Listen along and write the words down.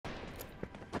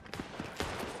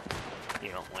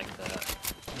don't like that.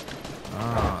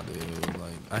 Ah, dude,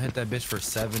 like I hit that bitch for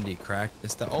 70 crack.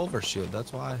 It's the overshield,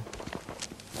 that's why.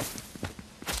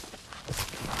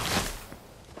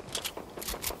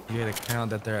 You gotta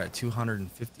count that they're at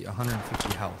 250,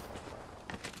 150 health.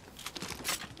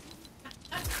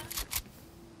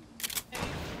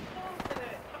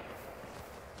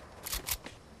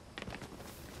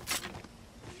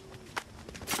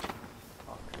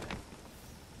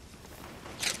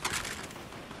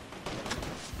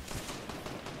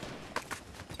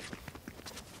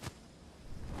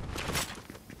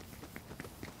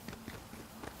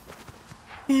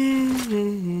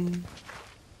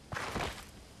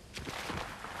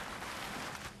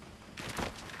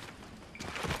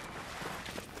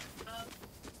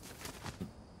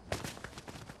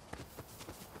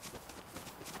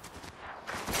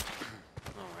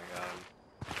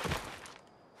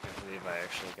 I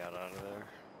actually got out of there.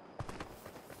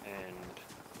 And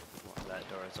well, that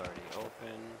door is already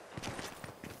open.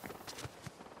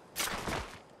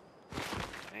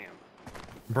 Damn.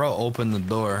 Bro opened the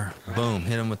door. Boom.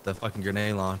 Hit him with the fucking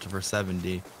grenade launcher for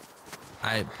 70.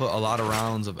 I put a lot of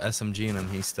rounds of SMG in him.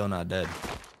 He's still not dead.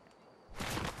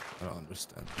 I don't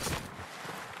understand this.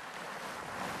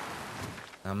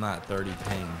 I'm not 30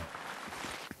 ping.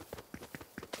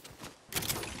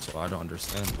 So I don't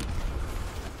understand.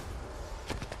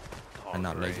 I'm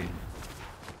not lagging.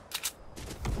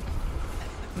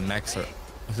 Mechs are.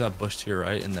 Is that bush to your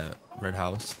right in the red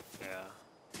house? Yeah.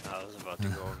 I was about to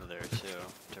go over there too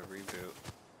to reboot.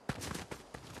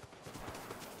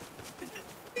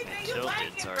 And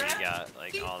Tilted's already got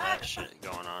like all that shit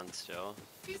going on still,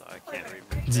 so I can't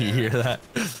reboot. Do you hear that?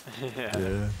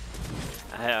 Yeah.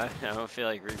 I don't feel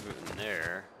like rebooting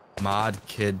there. Mod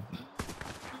Kid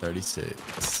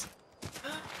 36.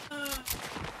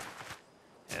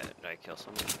 Yeah, did I kill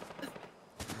someone?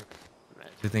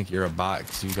 You think you're a bot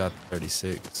because you got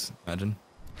 36. Imagine.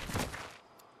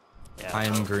 Yeah, I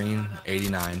am green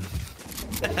 89.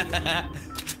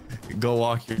 Go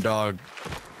walk your dog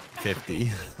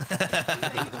 50.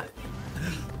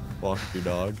 Walk your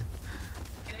dog.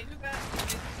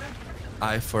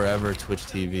 I forever Twitch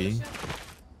TV.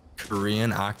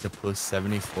 Korean Octopus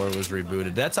 74 was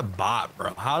rebooted. That's a bot,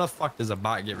 bro. How the fuck does a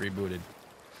bot get rebooted?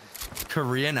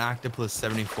 Korean Octopus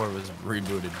 74 was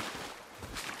rebooted.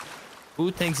 Who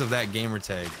thinks of that gamer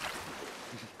tag?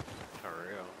 For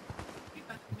real.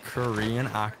 Korean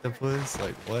Octopus?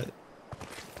 Like what?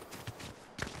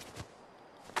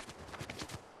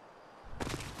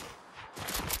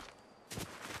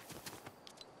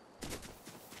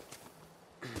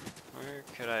 Where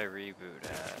could I reboot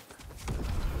at?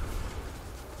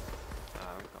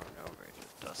 I'm going over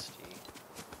to Dusty.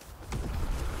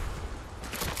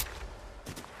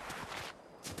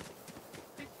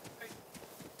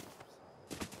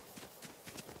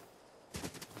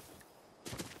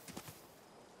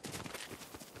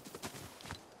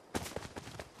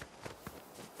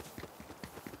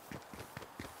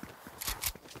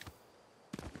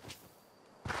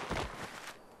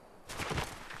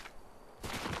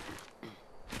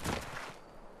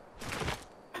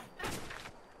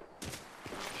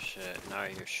 Now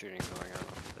you're shooting going on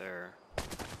up there.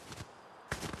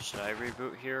 Should I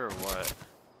reboot here or what?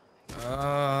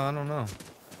 I don't know.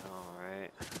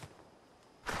 Alright.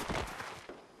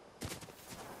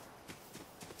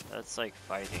 That's like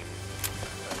fighting.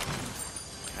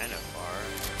 Kind of far.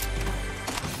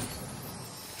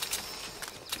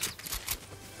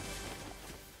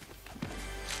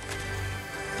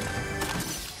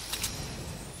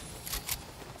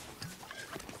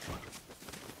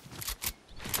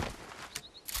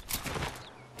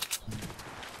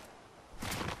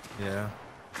 Yeah.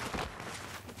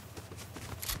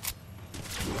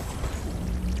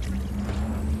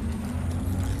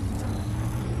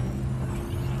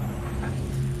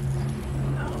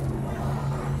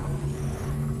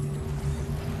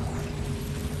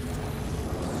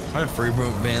 What if free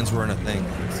boot bans weren't a thing?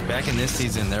 'Cause back in this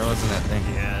season, there wasn't that thing.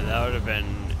 Yeah,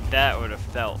 that would have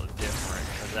felt different,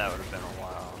 because that would have been a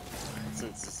while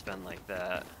since it's been like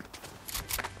that.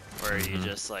 Where you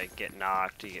just like get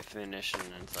knocked, you get finished, and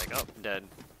it's like, oh, dead.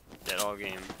 Dead all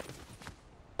game.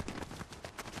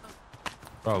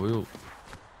 Bro,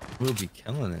 we'll be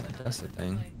killing it. That's the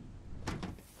thing.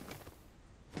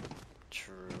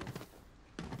 True.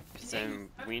 Because then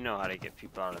we know how to get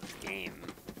people out of the game.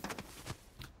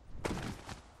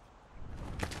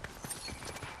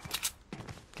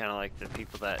 Kind of like the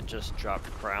people that just dropped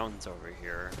crowns over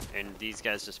here, and these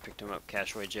guys just picked them up.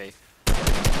 Cashaway J.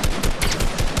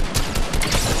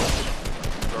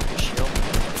 Broke his shield.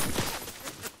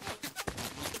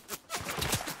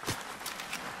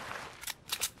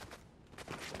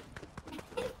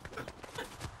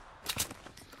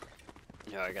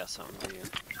 I got something for you.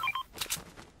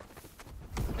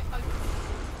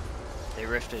 They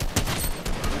rifted.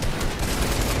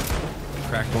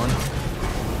 Cracked one.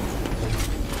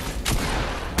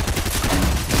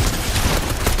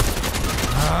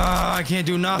 Ah, I can't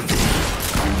do nothing.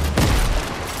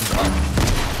 He's up.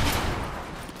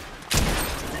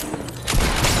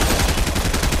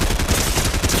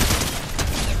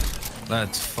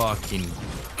 Let's fucking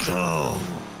go. Oh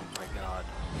my god.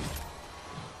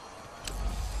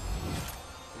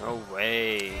 No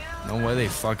way. No way they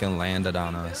fucking landed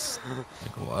on us.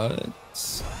 Like, what?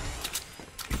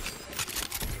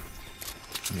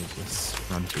 Let me just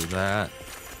run through that.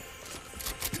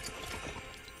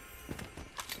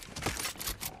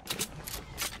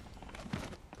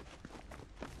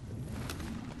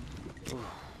 Ooh,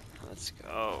 let's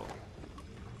go.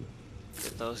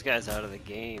 Get those guys out of the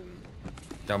game.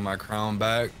 Got my crown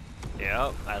back.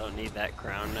 Yep, I don't need that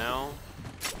crown now.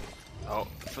 Oh,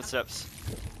 footsteps.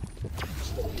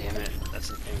 Damn it, that's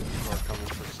the thing. People are coming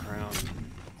for the crown.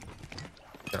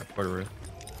 Got Puerto Rico.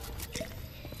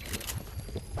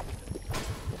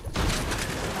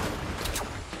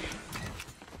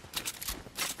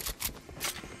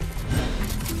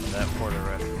 That Porter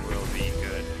ref will be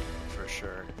good, for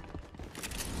sure.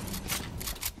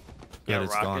 Good,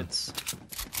 it's rockets.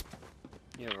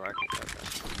 Yeah, rockets. Okay.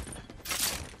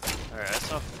 Alright, I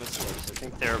saw footsteps. I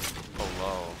think they're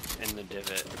below, in the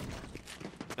divot.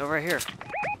 No, right here.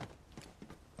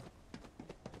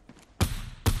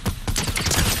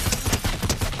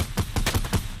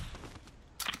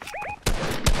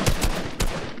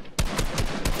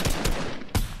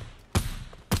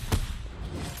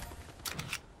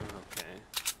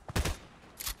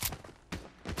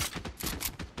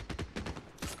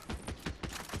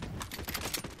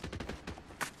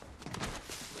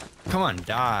 Come on,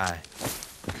 die.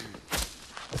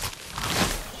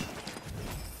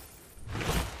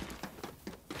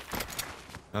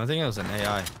 I think it was an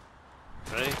AI.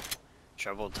 Really?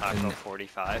 Trouble Taco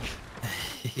 45?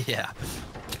 Yeah,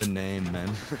 the name,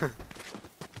 man.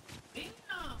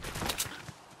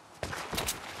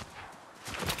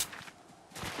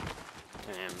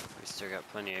 Damn, we still got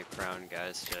plenty of crown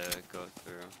guys to go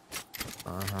through.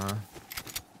 Uh-huh.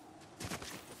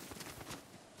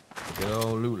 Good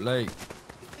old Loot Lake.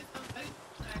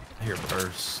 Here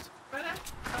first.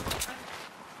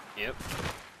 Yep.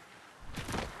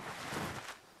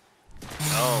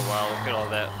 Oh wow, look at all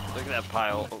that. Look at that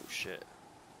pile. Oh shit.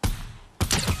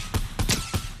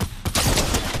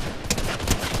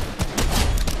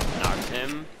 Knocked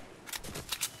him.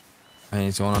 And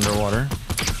he's going underwater.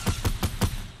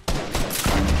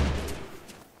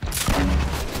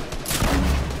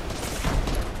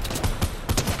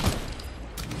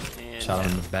 And Shot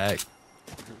him in the back.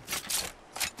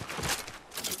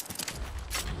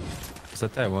 Is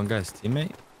that one guy's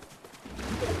teammate?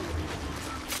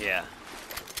 yeah.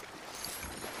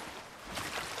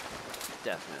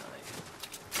 Definitely.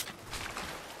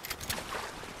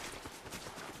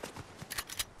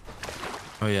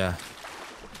 Oh yeah.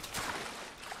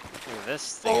 Look at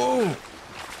this thing. Oh!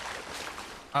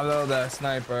 I love that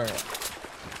sniper.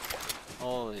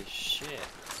 Holy shit.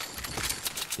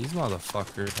 These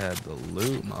motherfuckers had the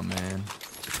loot, my man.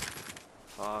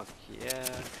 Fuck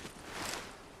yeah.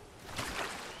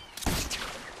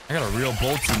 I got a real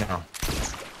bolty now.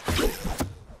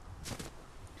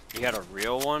 You got a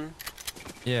real one?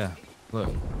 Yeah, look.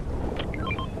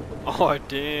 Oh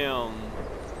damn.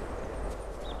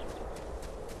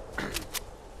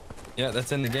 Yeah,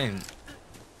 that's in the game.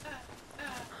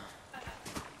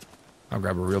 I'll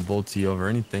grab a real bolty over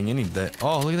anything, any day.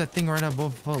 Oh, look at that thing right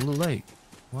above Loot Lake.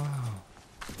 Wow.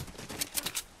 I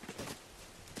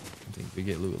think we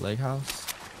get Loot Lake House.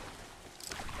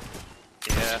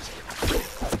 Yeah.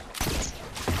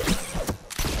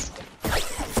 I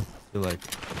feel like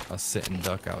a sitting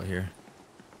duck out here.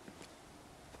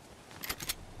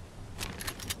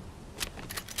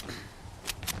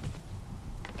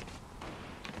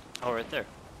 Oh, right there.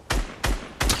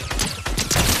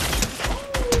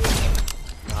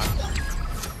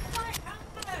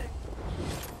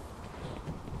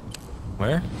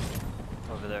 Where?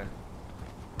 Over there.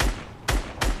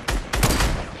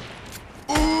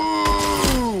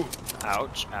 Ooh!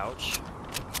 Ouch, ouch.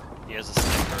 He has a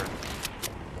sniper.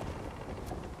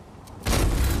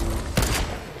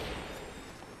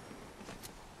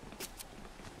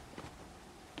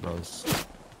 Rose.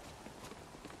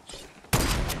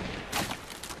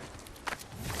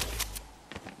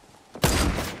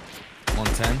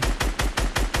 110.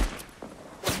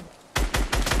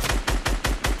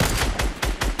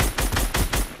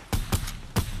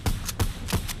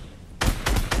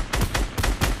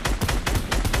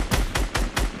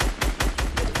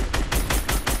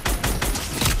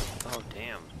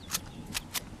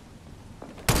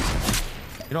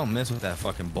 You don't miss with that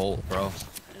fucking bolt, bro.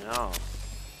 I know.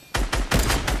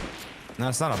 No,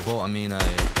 it's not a bolt. I mean, like a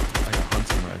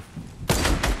hunting rifle.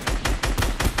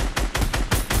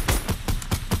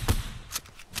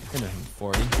 Hit him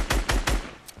 40.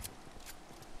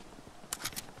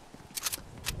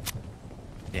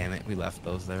 Damn it, we left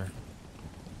those there.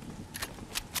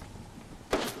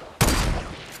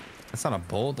 That's not a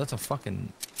bolt. That's a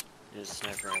fucking. Just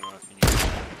sniper ammo if you need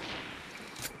that.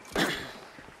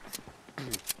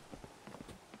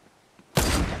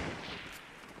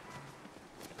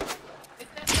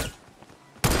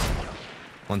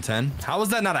 110. How was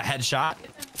that not a headshot?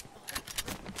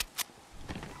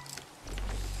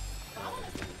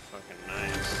 Fucking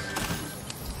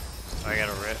nice. I got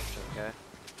a rift, okay?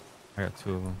 I got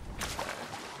 2 of them.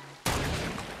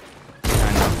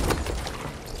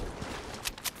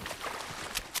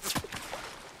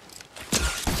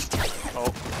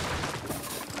 Oh.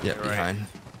 Yep, You're behind. right.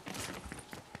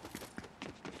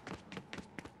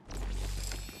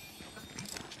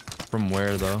 From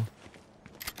where though?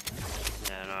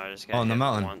 Yeah, no, I just got Oh, in the hit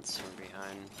mountain. once from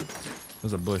behind.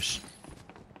 There's a bush.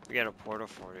 We got a portal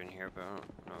fort in here, but I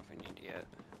don't know if we need it yet.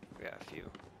 We got a few.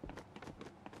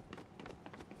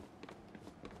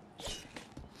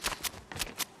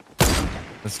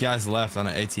 This guy's left on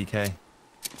an ATK.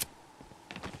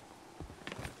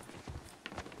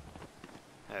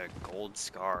 I had a gold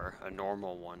scar, a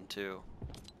normal one too.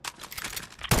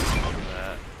 Look at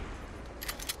that.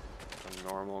 A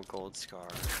normal gold scar.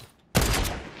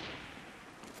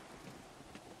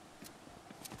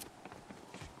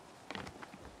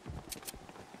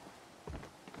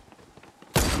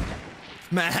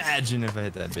 Imagine if I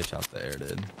hit that bitch out the air,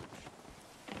 dude.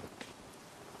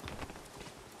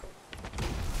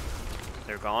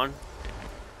 They're gone?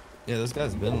 Yeah, this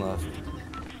guy's been left.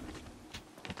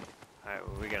 Alright,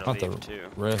 well, we gotta Not leave the too.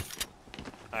 rift.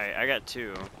 Alright, I got 2.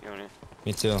 You wanna?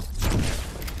 Me too.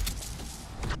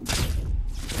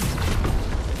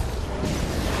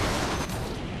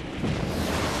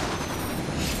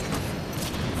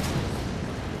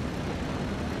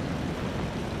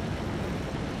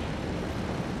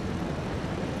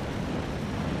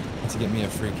 To get me a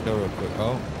free kill real quick.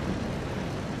 Oh.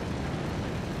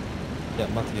 Yeah,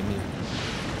 I'm about to get me.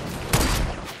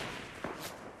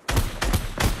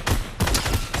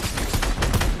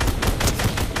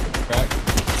 Crack.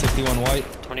 61 white.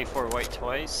 24 white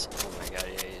twice? Oh my god,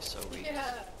 yeah, he's so weak. Yeah.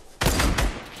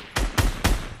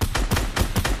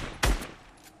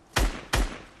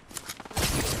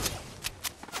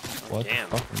 Oh, What damn.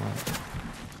 the fuck am I?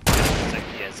 It's like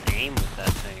he has aim with that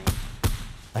thing.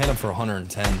 I hit him for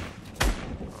 110.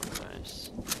 Oh,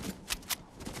 nice.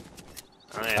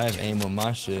 I I have aim with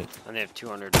my shit. I only have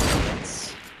 200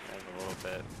 bullets. I have a little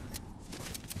bit.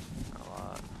 Not a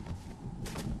lot.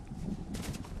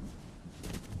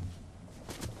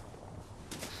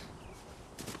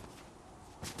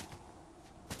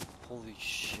 Holy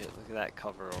shit, look at that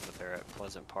cover over there at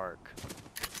Pleasant Park.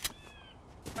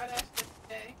 Right after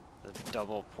today. The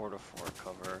double porta-fort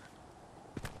cover.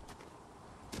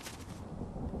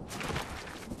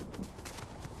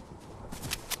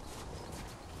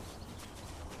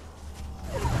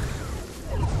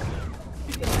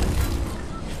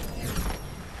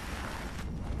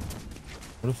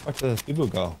 Where the fuck did those people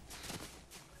go?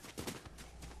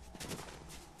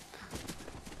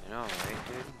 I know, right,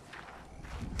 dude?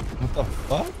 What the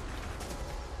fuck?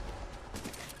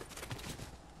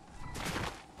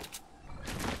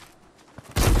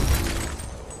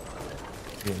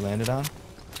 Get landed on?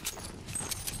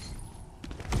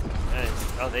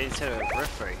 Oh, they just hit a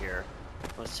rift right here.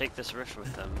 Let's take this rift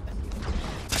with them.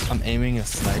 I'm aiming a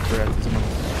sniper at this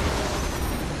motherfucker.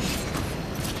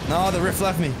 No, the rift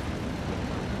left me.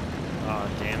 Oh,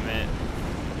 damn it.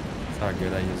 It's not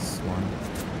good. I used one.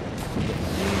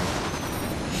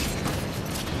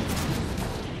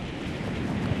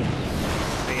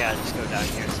 We gotta just go down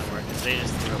here somewhere, because they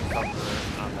just threw a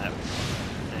cover on that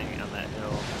thing, on that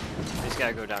hill. We just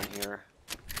gotta go down here.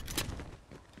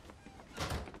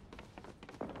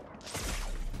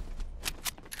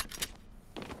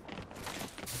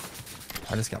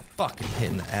 I just got fucking hit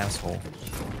in the asshole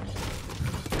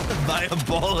by a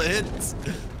bullet.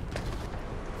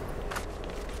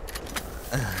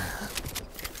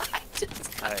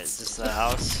 Alright, is this the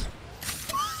house?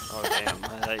 Oh damn, I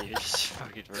thought you just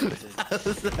fucking ripped it.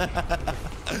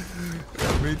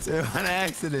 Me too, on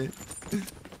accident.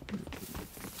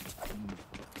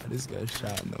 I just got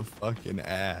shot in the fucking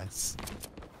ass.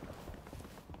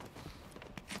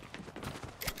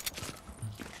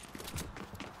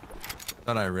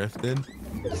 Thought I rifted.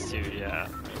 Dude, yeah,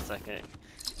 for a second.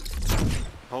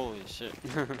 Holy shit.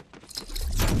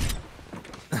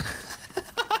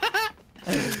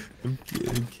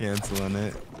 canceling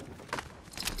it.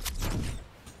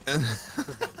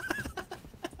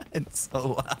 It's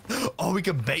so loud. Oh, we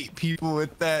could bait people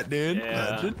with that, dude.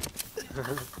 Yeah. Imagine.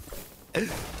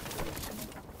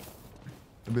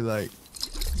 I'd be like,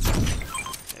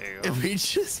 There you go. if we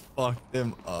just fuck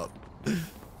them up,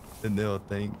 then they'll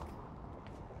think.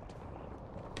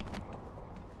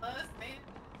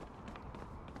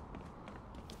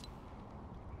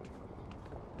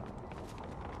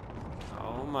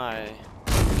 Oh my.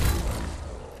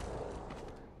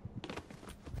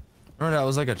 Remember that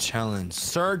was like a challenge.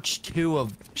 Search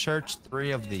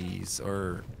 3 of these,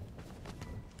 or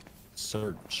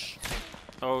search.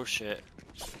 Oh shit.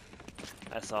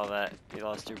 I saw that. You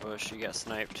lost your bush. You got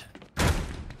sniped.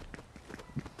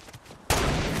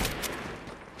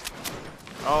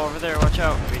 Oh, over there. Watch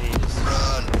out. We need to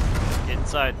get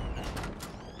inside.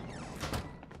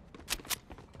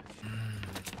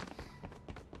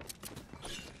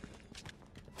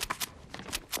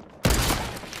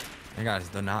 Hey guys,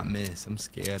 do not miss. I'm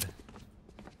scared.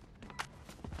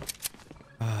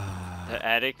 The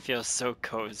attic feels so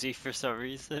cozy for some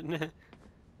reason. It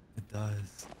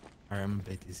does. Alright, I'm gonna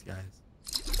bait these guys.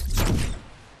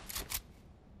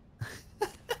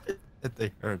 If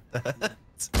they heard that.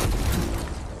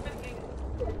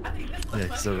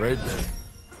 Yeah, so right there.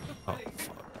 Oh,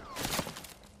 fuck.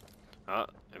 Oh,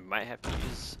 I might have to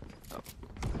use. Oh,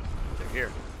 they're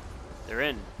here. They're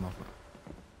in. Oh, fuck.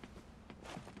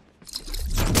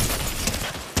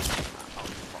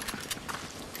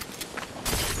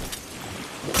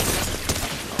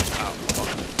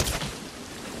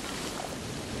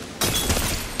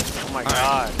 Oh my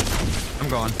god. I'm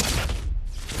going.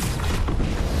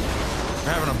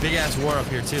 We're having a big ass war up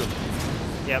here too.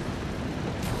 Yep.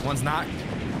 One's knocked.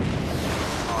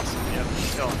 Awesome. Yep.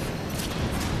 Keep going.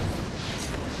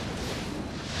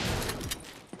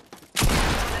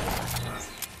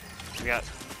 We got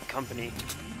company.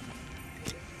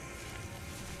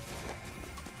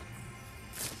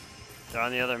 They're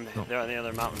on the other. No. They're on the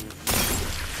other mountain.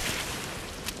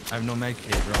 I have no med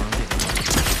kit, bro. I'm getting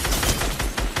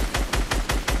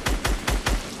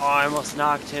Oh, I almost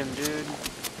knocked him, dude.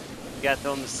 You got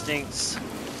them stinks.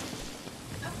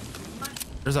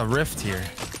 There's a rift here.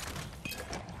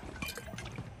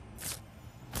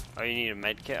 Oh, you need a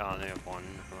med kit? Oh, they have one.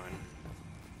 Never mind.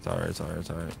 It's alright, it's alright, it's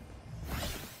alright.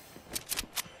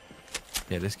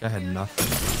 Yeah, this guy had nothing.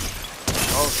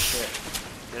 Oh shit!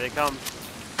 Here they come.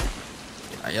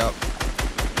 Yup.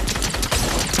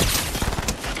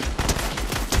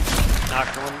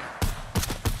 Knocked one.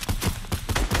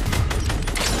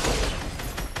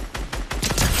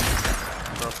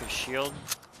 Broke his shield.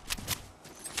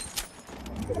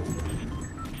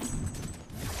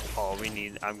 Oh, we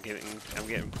need. I'm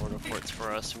getting portal forts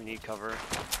for us. We need cover.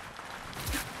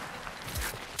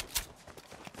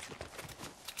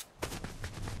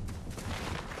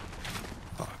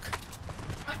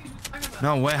 Fuck.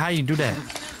 No way, how you do that?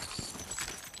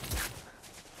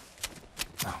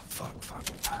 Oh, fuck.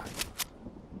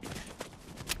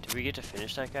 Did we get to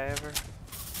finish that guy ever?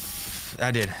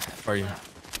 I did, for you.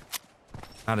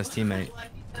 Not his teammate.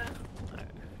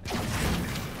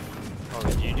 Oh,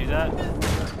 did you do that?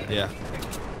 Yeah.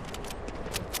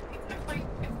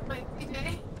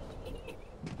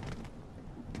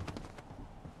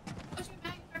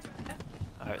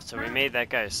 Alright, so we made that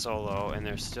guy solo, and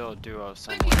there's still a duo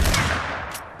somewhere.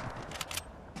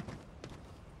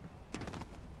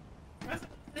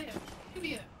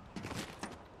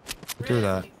 Do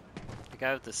that. The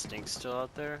guy with the stink still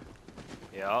out there?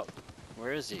 Yup.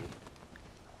 Where is he?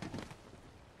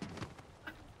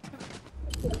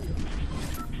 No,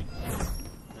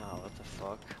 what the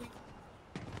fuck?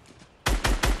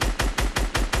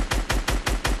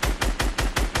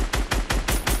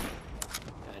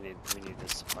 We need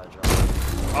this supply drop.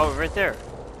 Oh, right there!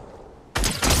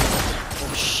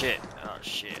 Oh shit, oh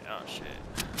shit, oh shit.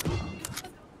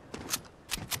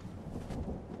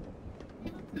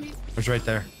 It's right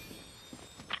there.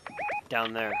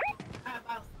 Down there.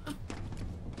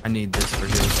 I need this for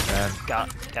his bad.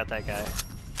 Got that guy.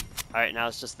 Alright, now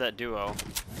it's just that duo.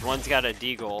 One's got a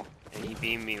deagle, and he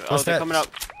beamed me. Oh, What's they're that? coming up.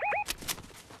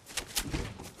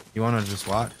 You wanna just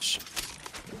watch?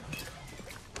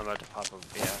 I'm about to pop a,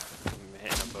 yeah, I'm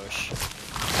hitting a bush.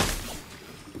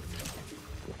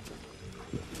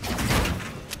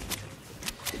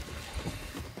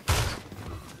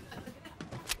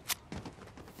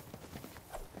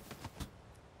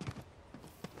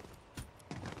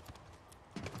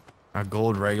 A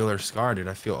gold regular scar, dude.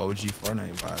 I feel OG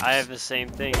Fortnite vibes. I have the same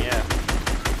thing, yeah.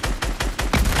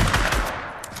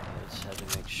 I just had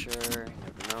to make sure, you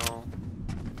never know.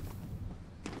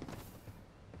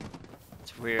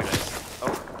 It's Weird.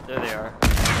 Oh, there they are.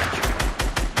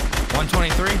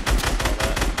 123. All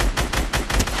that.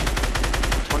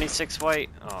 26 white.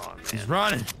 Oh man. He's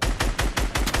running.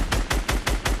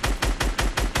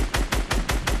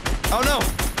 Oh no.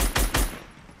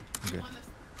 Okay.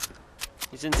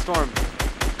 He's in storm.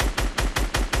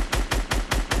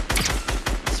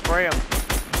 Spray him.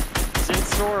 He's in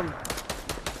storm.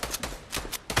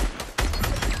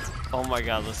 Oh my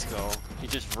god, let's go. He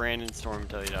just ran in storm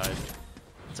until he died.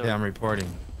 So Yeah, I'm reporting.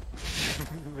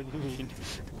 what do you mean?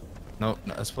 No,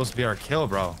 that's supposed to be our kill,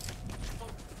 bro.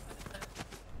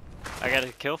 I got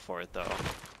a kill for it though.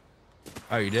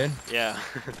 Oh, you did? Yeah.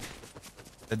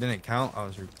 That didn't count. I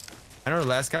know where the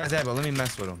last guy's at, but let me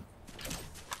mess with him.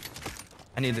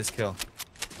 I need this kill.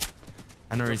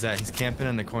 I know where he's at. He's camping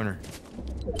in the corner.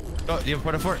 Oh, do you have a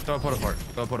porta fort? Throw a porta fort.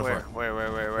 Throw a porta fort.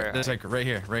 Where? There's like right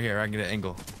here. I can get an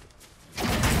angle.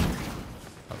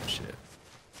 Oh shit.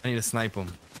 I need to snipe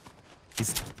him.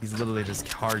 He's literally just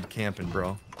hard camping,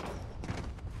 bro.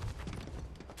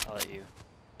 I'll let you.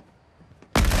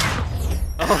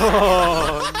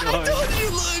 Oh no!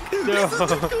 No.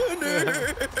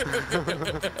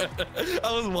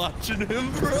 I was watching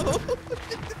him, bro.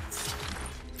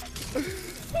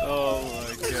 Oh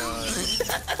my god.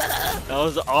 That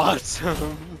was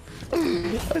awesome.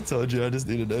 I told you I just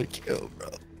needed that kill, bro.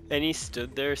 And he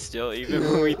stood there still, even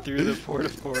when we threw the porta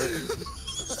fort.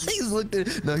 He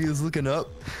was looking up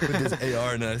with his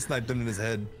AR and I sniped him in his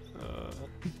head.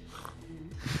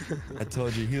 I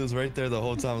told you, he was right there the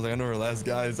whole time. I was like, I know where the last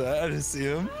guy is at. I didn't see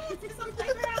him.